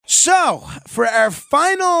So, for our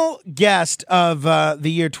final guest of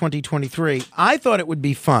the year 2023, I thought it would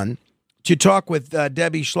be fun to talk with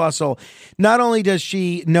Debbie Schlussel. Not only does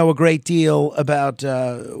she know a great deal about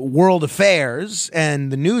world affairs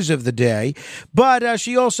and the news of the day, but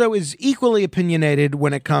she also is equally opinionated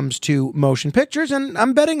when it comes to motion pictures. And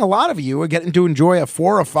I'm betting a lot of you are getting to enjoy a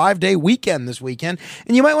 4 or 5 day weekend this weekend,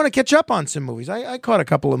 and you might want to catch up on some movies. I caught a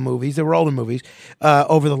couple of movies. They were older movies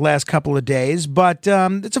over the last couple of days, but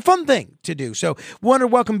it's a fun thing to do. So, want to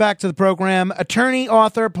welcome back to the program attorney,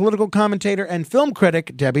 author, political commentator, and film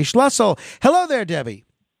critic Debbie Schlussel. Hello there, Debbie.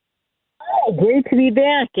 Oh, great to be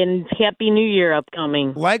back, and Happy New Year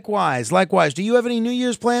upcoming. Likewise. Do you have any New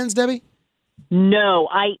Year's plans, Debbie? No,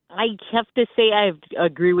 I have to say I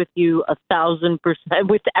agree with you 1,000%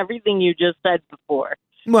 with everything you just said before.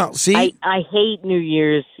 Well, see, I hate New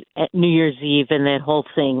Year's Eve and that whole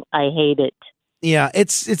thing. I hate it. Yeah,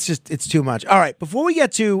 it's too much. All right, before we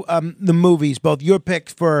get to the movies, both your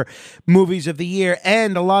picks for movies of the year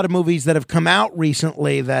and a lot of movies that have come out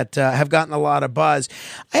recently that have gotten a lot of buzz,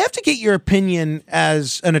 I have to get your opinion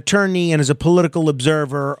as an attorney and as a political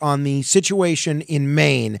observer on the situation in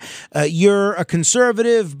Maine. You're a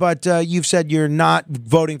conservative, but you've said you're not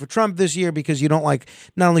voting for Trump this year because you don't like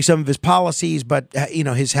not only some of his policies, but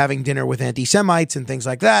his having dinner with anti-Semites and things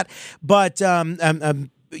like that. But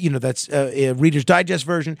that's a Reader's Digest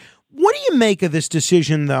version. What do you make of this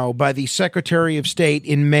decision, though, by the Secretary of State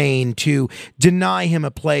in Maine to deny him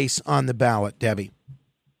a place on the ballot, Debbie?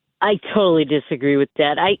 I totally disagree with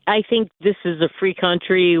that. I think this is a free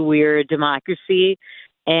country. We're a democracy,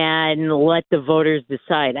 and let the voters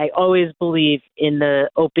decide. I always believe in the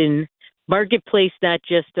open marketplace, not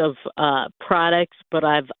just of products, but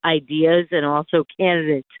of ideas and also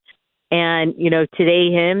candidates. And,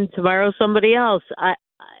 today him, tomorrow somebody else.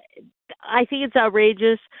 I think it's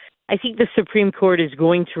outrageous. I think the Supreme Court is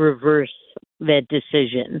going to reverse that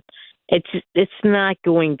decision. It's not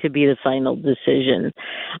going to be the final decision.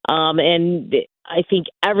 And I think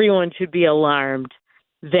everyone should be alarmed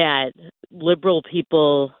that liberal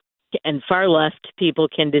people and far left people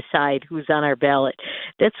can decide who's on our ballot.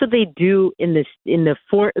 That's what they do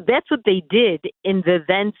that's what they did in the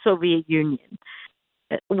then Soviet Union.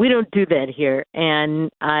 We don't do that here.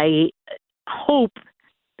 And I hope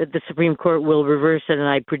that the Supreme Court will reverse it, and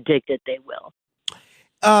I predict that they will.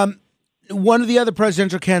 One of the other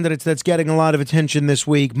presidential candidates that's getting a lot of attention this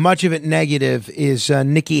week, much of it negative, is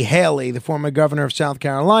Nikki Haley, the former governor of South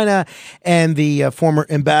Carolina and the former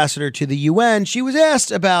ambassador to the UN. She was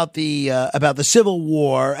asked about the Civil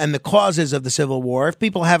War and the causes of the Civil War. If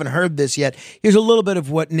people haven't heard this yet, here's a little bit of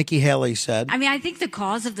what Nikki Haley said. I think the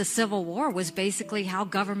cause of the Civil War was basically how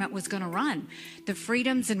government was going to run, the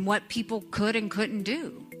freedoms and what people could and couldn't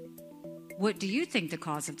do. What do you think the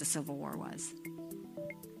cause of the Civil War was?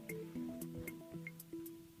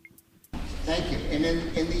 Thank you. And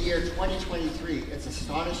in the year 2023, it's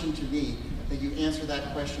astonishing to me that you answer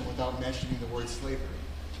that question without mentioning the word slavery.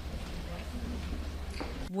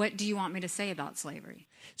 What do you want me to say about slavery?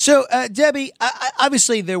 So, Debbie,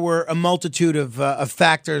 obviously there were a multitude of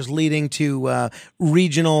factors leading to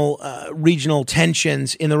regional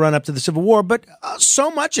tensions in the run-up to the Civil War, but so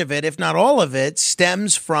much of it, if not all of it,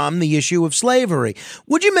 stems from the issue of slavery.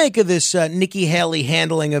 What'd you make of this Nikki Haley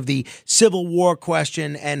handling of the Civil War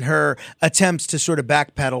question and her attempts to sort of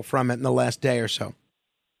backpedal from it in the last day or so?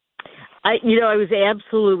 I was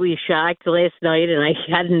absolutely shocked last night, and I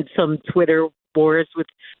got in some Twitter wars with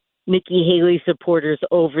Nikki Haley supporters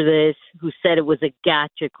over this, who said it was a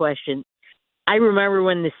gotcha question. I remember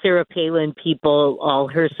when the Sarah Palin people, all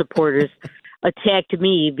her supporters, attacked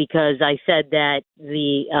me because I said that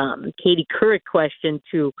the Katie Couric question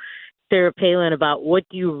to Sarah Palin about what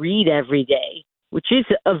do you read every day, which is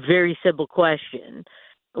a very simple question,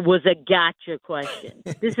 was a gotcha question.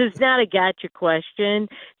 This is not a gotcha question.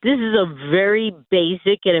 This is a very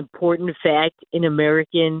basic and important fact in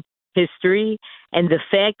American history, and the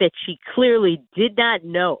fact that she clearly did not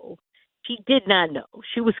know, she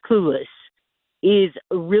was clueless, is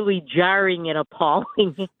really jarring and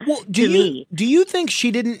appalling to me. Do you think she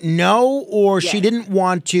didn't know, or Yes. she didn't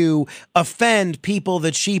want to offend people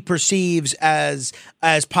that she perceives as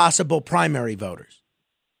possible primary voters?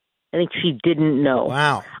 I think she didn't know.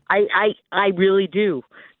 Wow. I really do.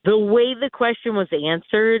 The way the question was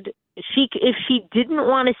answered, if she didn't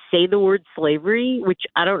want to say the word slavery, which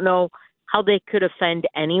I don't know how they could offend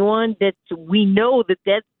anyone, we know that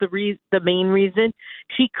that's the main reason.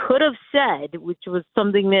 She could have said, which was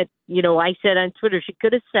something that, I said on Twitter, she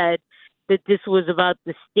could have said that this was about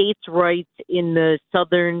the states' rights in the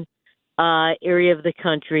southern area of the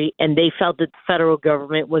country, and they felt that the federal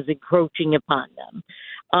government was encroaching upon them.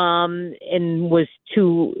 and was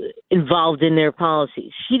too involved in their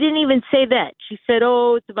policies. She didn't even say that. She said,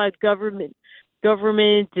 "Oh, it's about government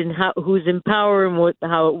and who's in power and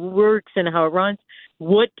how it works and how it runs."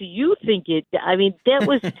 What do you think it? I mean, that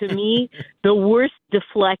was to me the worst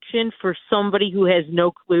deflection for somebody who has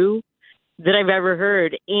no clue that I've ever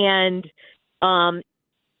heard. And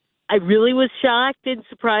I really was shocked and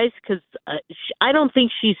surprised because I don't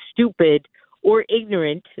think she's stupid or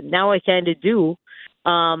ignorant. Now I kind of do.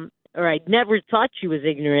 Or I never thought she was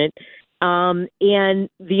ignorant. And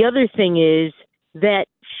the other thing is that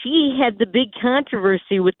she had the big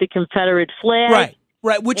controversy with the Confederate flag.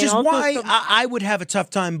 Right, which is why I would have a tough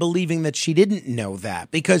time believing that she didn't know that.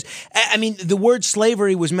 Because, I mean, the word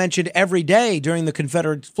slavery was mentioned every day during the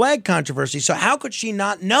Confederate flag controversy. So how could she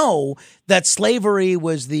not know that slavery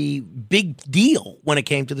was the big deal when it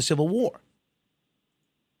came to the Civil War?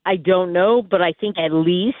 I don't know, but I think at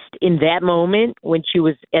least in that moment when she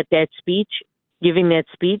was at that speech, giving that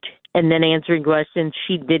speech, and then answering questions,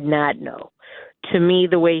 she did not know. To me,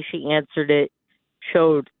 the way she answered it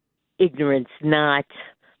showed ignorance, not,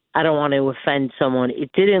 I don't want to offend someone. It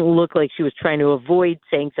didn't look like she was trying to avoid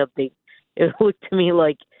saying something. It looked to me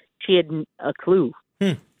like she had a clue.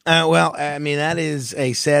 Well, I mean, that is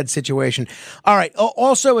a sad situation. All right.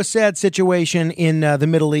 Also a sad situation in the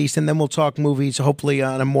Middle East, and then we'll talk movies, hopefully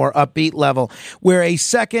on a more upbeat level, where a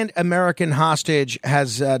second American hostage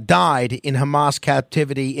has died in Hamas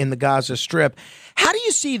captivity in the Gaza Strip. How do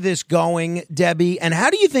you see this going, Debbie? And how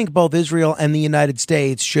do you think both Israel and the United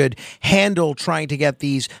States should handle trying to get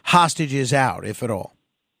these hostages out, if at all?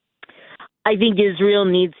 I think Israel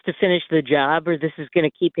needs to finish the job, or this is going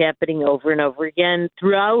to keep happening over and over again.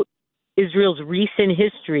 Throughout Israel's recent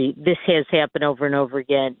history, this has happened over and over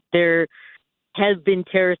again. There have been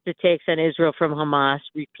terrorist attacks on Israel from Hamas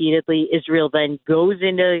repeatedly. Israel then goes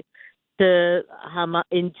into Gaza,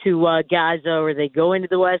 or they go into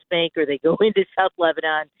the West Bank, or they go into South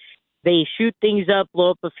Lebanon. They shoot things up, blow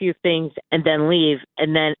up a few things, and then leave,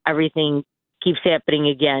 and then everything keeps happening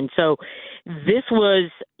again. So this was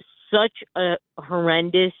such a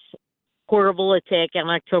horrendous, horrible attack on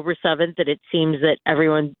October 7th that it seems that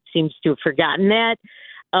everyone seems to have forgotten that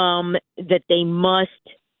they must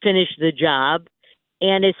finish the job.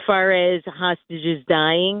 And as far as hostages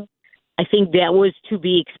dying, I think that was to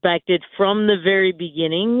be expected from the very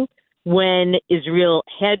beginning when Israel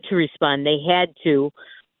had to respond. They had to,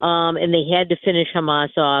 and they had to finish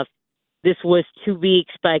Hamas off. This was to be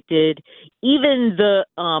expected. Even the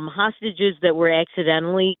hostages that were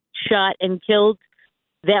accidentally shot and killed,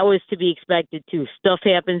 that was to be expected too. Stuff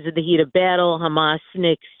happens in the heat of battle. Hamas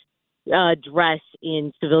snicks dress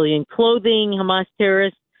in civilian clothing, Hamas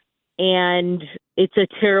terrorists, and it's a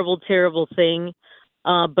terrible, terrible thing.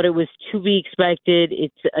 But it was to be expected.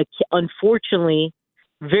 It's unfortunately,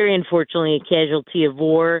 very unfortunately, a casualty of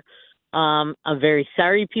war. I'm very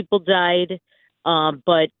sorry people died,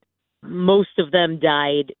 but most of them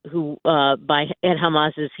died at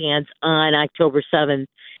Hamas's hands on October 7th,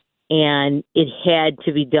 and it had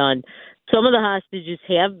to be done. Some of the hostages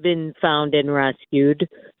have been found and rescued.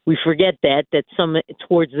 We forget that some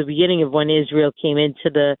towards the beginning of when Israel came into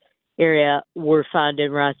the area were found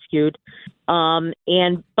and rescued.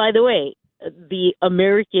 And by the way, the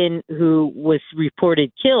American who was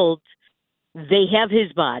reported killed, they have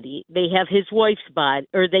his body, they have his wife's body,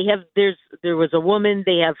 or there was a woman,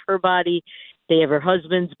 they have her body, they have her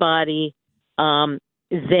husband's body.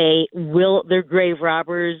 They're grave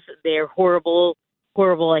robbers. They're horrible.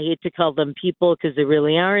 I hate to call them people because they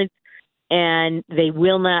really aren't. And they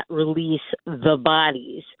will not release the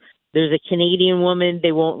bodies. There's a Canadian woman,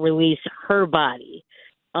 they won't release her body.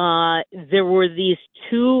 There were these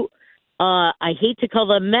two, I hate to call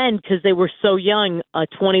them men because they were so young, a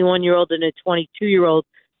 21-year-old and a 22-year-old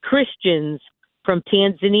Christians from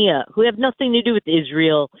Tanzania who have nothing to do with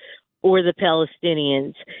Israel or the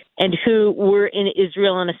Palestinians, and who were in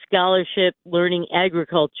Israel on a scholarship learning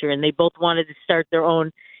agriculture, and they both wanted to start their own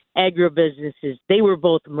agribusinesses. They were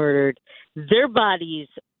both murdered. Their bodies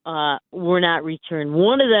were not returned.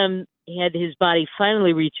 One of them had his body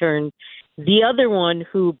finally returned. The other one,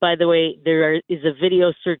 who, by the way, there is a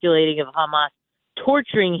video circulating of Hamas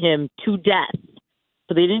torturing him to death.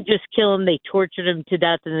 So they didn't just kill him, they tortured him to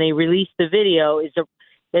death, and they released the video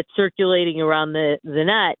that's circulating around the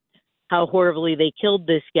net, how horribly they killed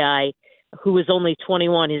this guy who was only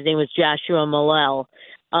 21. His name was Joshua Malel.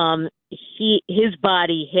 His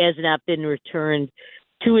body has not been returned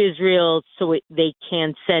to Israel, so they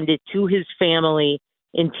can send it to his family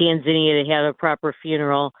in Tanzania to have a proper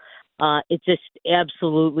funeral. It's just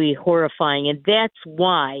absolutely horrifying. And that's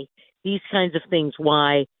why these kinds of things,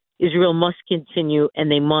 why Israel must continue, and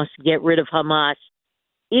they must get rid of Hamas,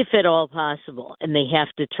 if at all possible, and they have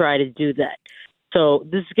to try to do that. So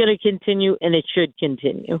this is going to continue, and it should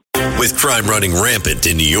continue. With crime running rampant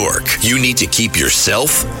in New York, you need to keep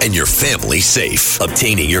yourself and your family safe.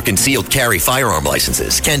 Obtaining your concealed carry firearm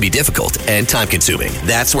licenses can be difficult and time-consuming.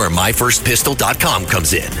 That's where MyFirstPistol.com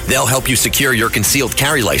comes in. They'll help you secure your concealed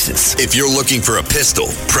carry license. If you're looking for a pistol,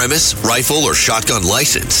 premise, rifle, or shotgun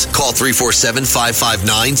license, call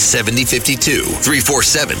 347-559-7052.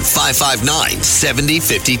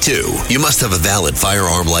 347-559-7052. You must have a valid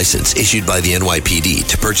firearm license issued by the NYPD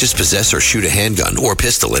to purchase, possess, or shoot a handgun or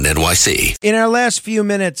pistol in NYC. In our last few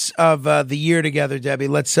minutes of the year together, Debbie,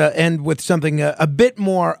 let's end with something a bit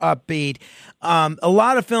more upbeat. A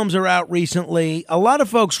lot of films are out recently. A lot of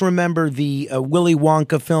folks remember the Willy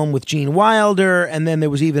Wonka film with Gene Wilder, and then there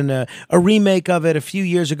was even a remake of it a few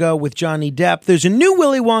years ago with Johnny Depp. There's a new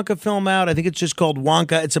Willy Wonka film out. I think it's just called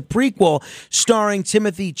Wonka. It's a prequel starring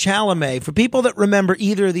Timothée Chalamet. For people that remember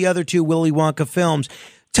either of the other two Willy Wonka films,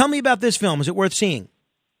 tell me about this film. Is it worth seeing?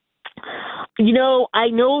 You know, I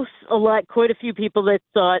know quite a few people that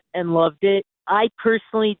saw it and loved it. I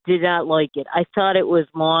personally did not like it. I thought it was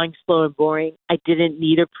long, slow, and boring. I didn't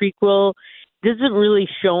need a prequel. It doesn't really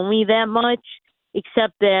show me that much,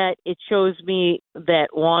 except that it shows me that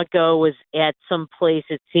Wonka was at some place.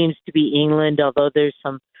 It seems to be England, although there's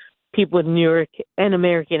some people with New York and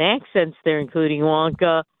American accents there, including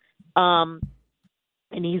Wonka. And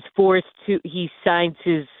he signs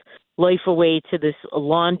his life away to this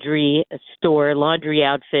laundry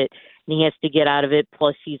outfit, and he has to get out of it.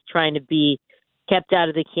 Plus, he's trying to be kept out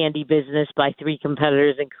of the candy business by three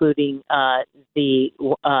competitors, including one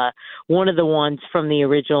of the ones from the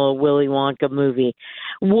original Willy Wonka movie.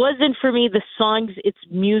 Wasn't for me. The songs, it's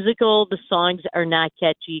musical. The songs are not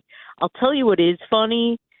catchy. I'll tell you what is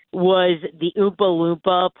funny was the Oompa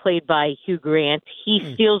Loompa played by Hugh Grant. He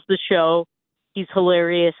steals the show. He's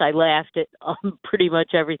hilarious. I laughed at pretty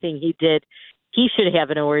much everything he did. He should have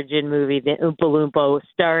an origin movie, the Oompa Loompa,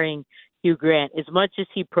 starring Hugh Grant. As much as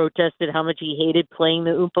he protested how much he hated playing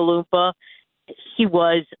the Oompa Loompa, he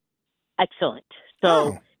was excellent.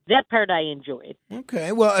 So that part I enjoyed.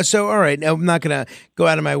 Okay. Well, so, all right. Now, I'm not going to go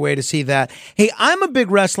out of my way to see that. Hey, I'm a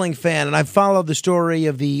big wrestling fan, and I've followed the story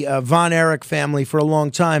of the Von Erich family for a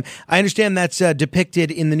long time. I understand that's depicted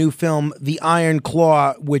in the new film, The Iron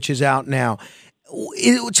Claw, which is out now.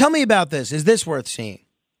 Tell me about this. Is this worth seeing?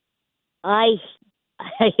 I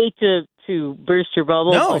hate to burst your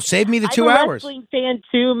bubble. No, save me the 2 hours. I'm a hours. wrestling fan,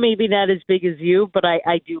 too. Maybe not as big as you, but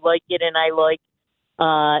I do like it, and I like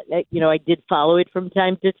I did follow it from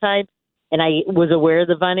time to time, and I was aware of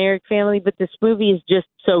the Von Erich family, but this movie is just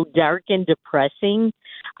so dark and depressing.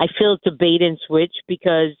 I feel it's a bait and switch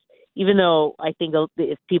because even though I think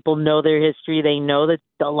if people know their history, they know that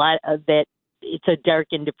that it's a dark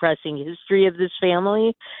and depressing history of this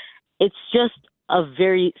family. It's just a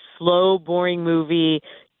very slow, boring movie,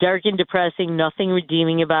 dark and depressing, nothing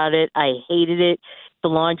redeeming about it. I hated it. The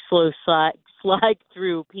long, slow slog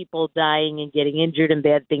through people dying and getting injured and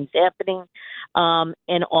bad things happening.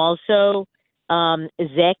 And also,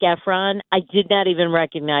 Zac Efron, I did not even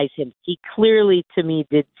recognize him. He clearly, to me,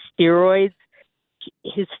 did steroids.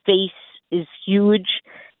 His face is huge.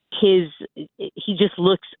 He just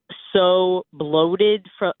looks so bloated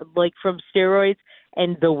from steroids,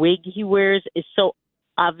 and the wig he wears is so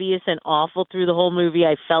obvious and awful through the whole movie.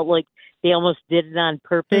 I felt like they almost did it on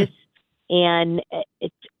purpose. And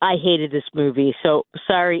I hated this movie. So,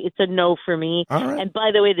 sorry, it's a no for me. All right. And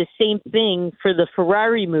by the way, the same thing for the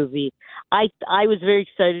Ferrari movie. I was very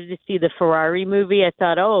excited to see the Ferrari movie. I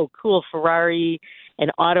thought, oh, cool, Ferrari and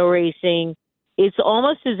auto racing. It's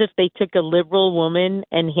almost as if they took a liberal woman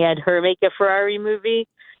and had her make a Ferrari movie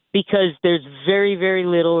because there's very, very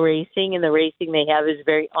little racing, and the racing they have is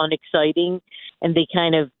very unexciting, and they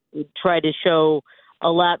kind of try to show a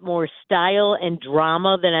lot more style and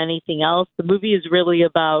drama than anything else. The movie is really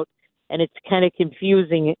about, and it's kind of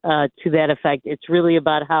confusing to that effect, it's really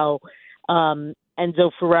about how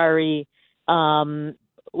Enzo Ferrari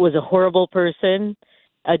was a horrible person,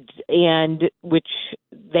 and which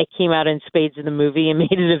that came out in spades in the movie and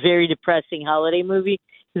made it a very depressing holiday movie.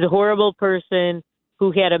 He's a horrible person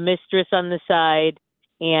who had a mistress on the side,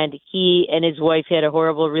 and he and his wife had a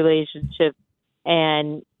horrible relationship,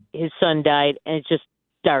 and his son died, and it's just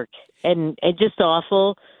dark and just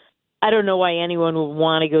awful. I don't know why anyone would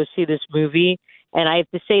want to go see this movie. And I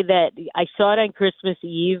have to say that I saw it on Christmas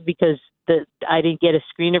Eve because I didn't get a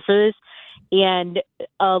screener for this. And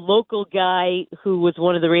a local guy who was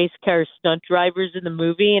one of the race car stunt drivers in the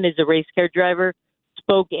movie and is a race car driver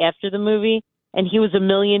spoke after the movie. And he was a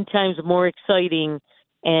million times more exciting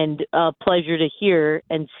and a pleasure to hear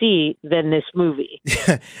and see than this movie.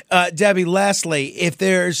 Debbie, lastly, if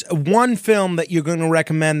there's one film that you're going to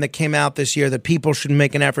recommend that came out this year that people should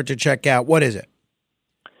make an effort to check out, what is it?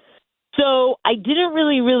 So I didn't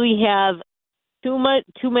really have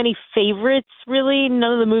too many favorites, really.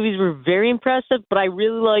 None of the movies were very impressive, but I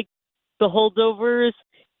really liked The Holdovers.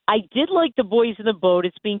 I did like The Boys in the Boat.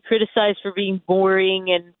 It's being criticized for being boring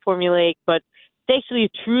and formulaic, but it's actually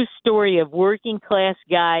a true story of working class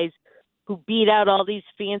guys who beat out all these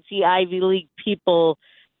fancy Ivy League people,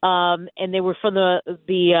 and they were from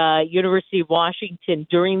the University of Washington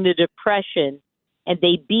during the Depression, and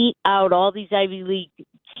they beat out all these Ivy League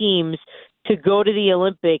teams to go to the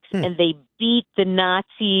Olympics, and they beat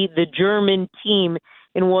the German team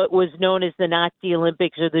in what was known as the Nazi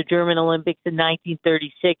Olympics or the German Olympics in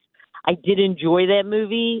 1936. I did enjoy that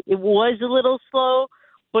movie. It was a little slow,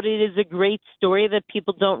 but it is a great story that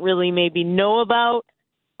people don't really maybe know about.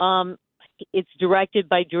 It's directed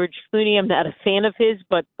by George Clooney. I'm not a fan of his,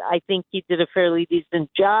 but I think he did a fairly decent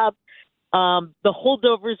job. The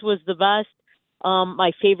Holdovers was the best.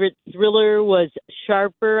 My favorite thriller was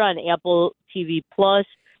Sharper on Apple TV Plus.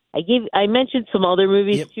 I mentioned some other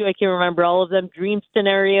movies too. I can't remember all of them. Dream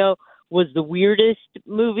Scenario was the weirdest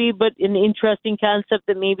movie, but an interesting concept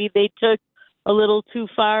that maybe they took a little too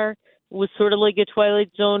far. It was sort of like a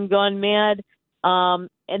Twilight Zone gone mad. And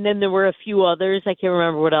then there were a few others. I can't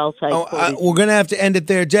remember what else we're going to have to end it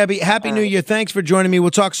there. Debbie, Happy New Year. Thanks for joining me.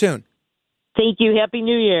 We'll talk soon. Thank you. Happy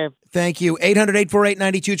New Year. Thank you.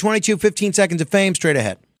 800-848-9222, 15 seconds of fame straight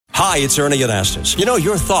ahead. Hi, it's Ernie Anastas. You know,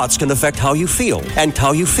 your thoughts can affect how you feel, and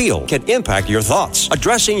how you feel can impact your thoughts.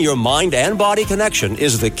 Addressing your mind and body connection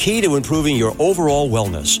is the key to improving your overall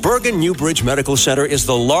wellness. Bergen New Bridge Medical Center is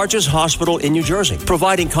the largest hospital in New Jersey,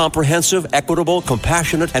 providing comprehensive, equitable,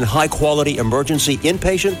 compassionate, and high-quality emergency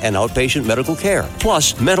inpatient and outpatient medical care,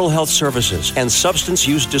 plus mental health services and substance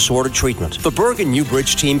use disorder treatment. The Bergen New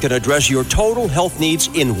Bridge team can address your total health needs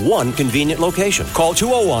in one convenient location. Call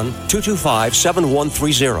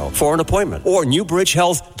 201-225-7130 for an appointment or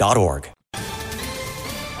newbridgehealth.org.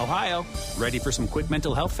 Ohio, ready for some quick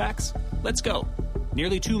mental health facts? Let's go.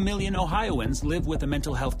 Nearly 2 million Ohioans live with a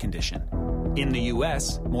mental health condition. In the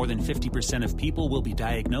U.S., more than 50% of people will be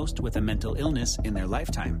diagnosed with a mental illness in their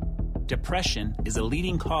lifetime. Depression is a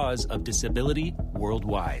leading cause of disability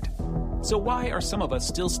worldwide. So why are some of us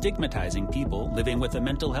still stigmatizing people living with a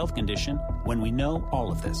mental health condition when we know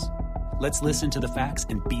all of this? Let's listen to the facts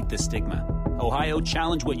and beat the stigma. Ohio,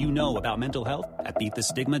 challenge what you know about mental health at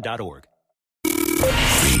beatthestigma.org.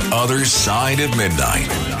 The Other Side of Midnight.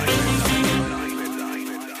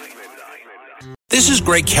 This is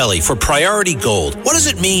Greg Kelly for Priority Gold. What does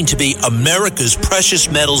it mean to be America's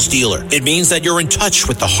precious metals dealer? It means that you're in touch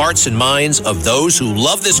with the hearts and minds of those who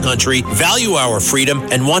love this country, value our freedom,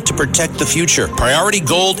 and want to protect the future. Priority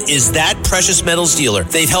Gold is that precious metals dealer.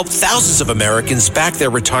 They've helped thousands of Americans back their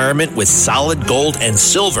retirement with solid gold and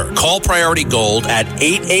silver. Call Priority Gold at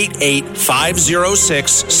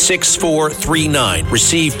 888-506-6439.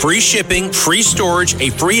 Receive free shipping, free storage, a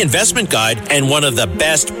free investment guide, and one of the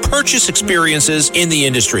best purchase experiences in the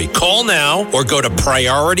industry. Call now or go to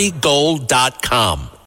PriorityGold.com.